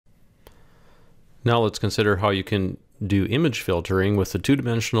Now let's consider how you can do image filtering with the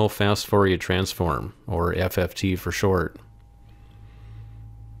two-dimensional Fast Fourier Transform, or FFT for short.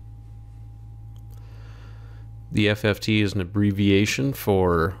 The FFT is an abbreviation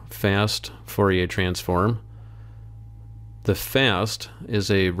for Fast Fourier Transform. The fast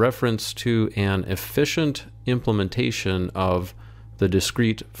is a reference to an efficient implementation of the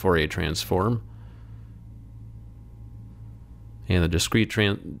Discrete Fourier Transform. And the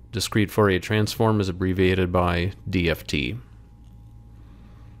Discrete Fourier Transform is abbreviated by DFT.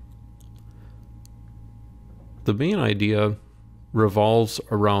 The main idea revolves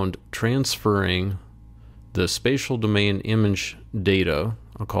around transferring the spatial domain image data.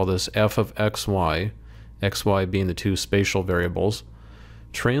 I'll call this f of xy, xy being the two spatial variables,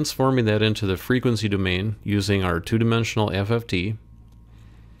 transforming that into the frequency domain using our two-dimensional FFT.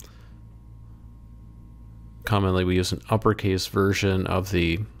 Commonly we use an uppercase version of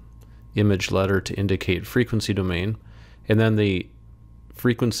the image letter to indicate frequency domain, and then the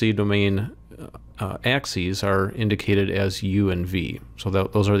frequency domain axes are indicated as u and v. So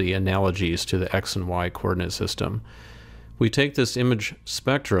those are the analogies to the x and y coordinate system. We take this image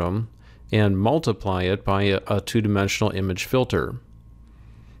spectrum and multiply it by a two-dimensional image filter.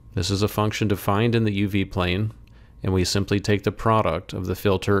 This is a function defined in the UV plane, and we simply take the product of the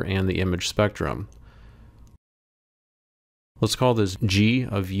filter and the image spectrum. Let's call this g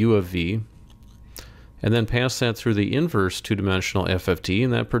of u of v, and then pass that through the inverse two-dimensional FFT,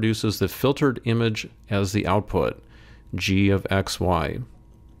 and that produces the filtered image as the output, g of xy.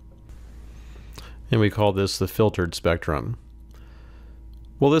 And we call this the filtered spectrum.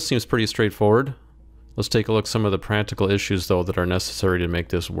 Well, this seems pretty straightforward. Let's take a look at some of the practical issues, though, that are necessary to make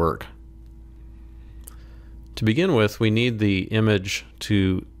this work. To begin with, we need the image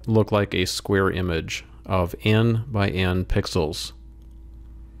to look like a square image of n by n pixels.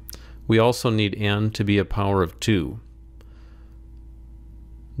 We also need n to be a power of 2.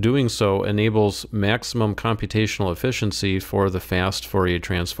 Doing so enables maximum computational efficiency for the Fast Fourier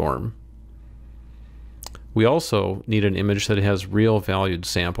Transform. We also need an image that has real valued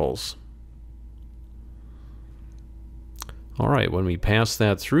samples. Alright, when we pass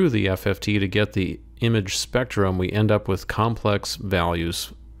that through the FFT to get the image spectrum, we end up with complex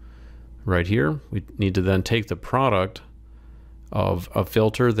values. Right here, we need to then take the product of a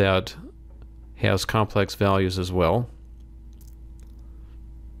filter that has complex values as well.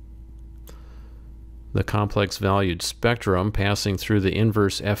 The complex valued spectrum passing through the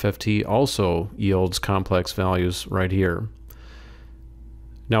inverse FFT also yields complex values right here.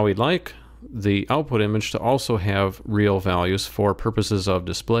 Now we'd like the output image to also have real values for purposes of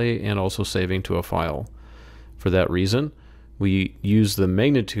display and also saving to a file. For that reason, we use the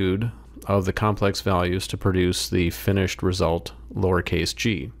magnitude of the complex values to produce the finished result, lowercase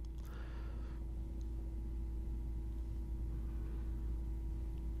g.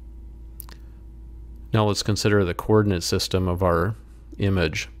 Now let's consider the coordinate system of our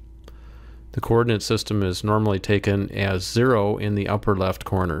image. The coordinate system is normally taken as 0 in the upper left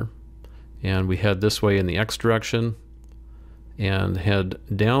corner, and we head this way in the x direction and head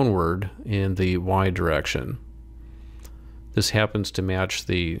downward in the y direction. This happens to match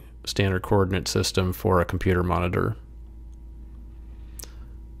the standard coordinate system for a computer monitor.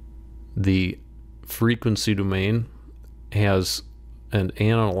 The frequency domain has an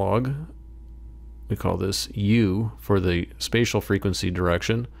analog, we call this u for the spatial frequency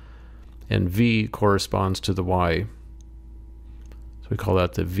direction, and v corresponds to the y. So we call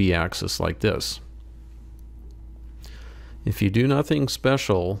that the v-axis, like this. If you do nothing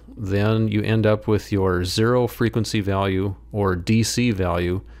special, then you end up with your 0 frequency value, or DC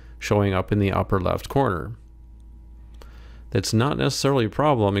value, showing up in the upper left corner. That's not necessarily a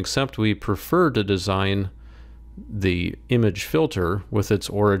problem, except we prefer to design the image filter with its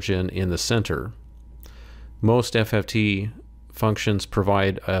origin in the center. Most FFT functions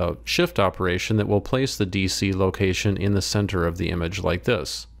provide a shift operation that will place the DC location in the center of the image, like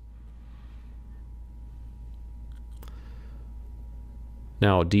this.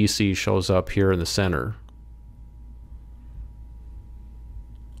 Now DC shows up here in the center.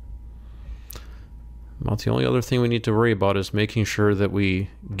 About the only other thing we need to worry about is making sure that we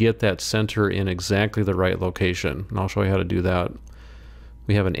get that center in exactly the right location, and I'll show you how to do that.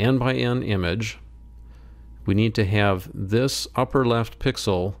 We have an n by n image. We need to have this upper left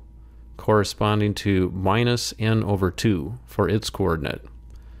pixel corresponding to minus n over 2 for its coordinate.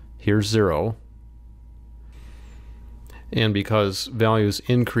 Here's 0. And because values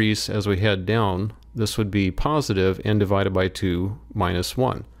increase as we head down, this would be positive n divided by 2 minus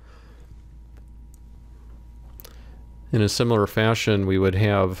 1. In a similar fashion, we would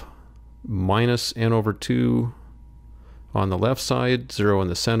have minus n over 2 on the left side, 0 in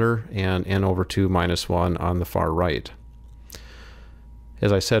the center, and n over 2 minus 1 on the far right.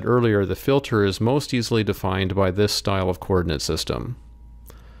 As I said earlier, the filter is most easily defined by this style of coordinate system.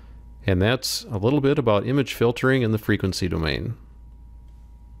 And that's a little bit about image filtering in the frequency domain.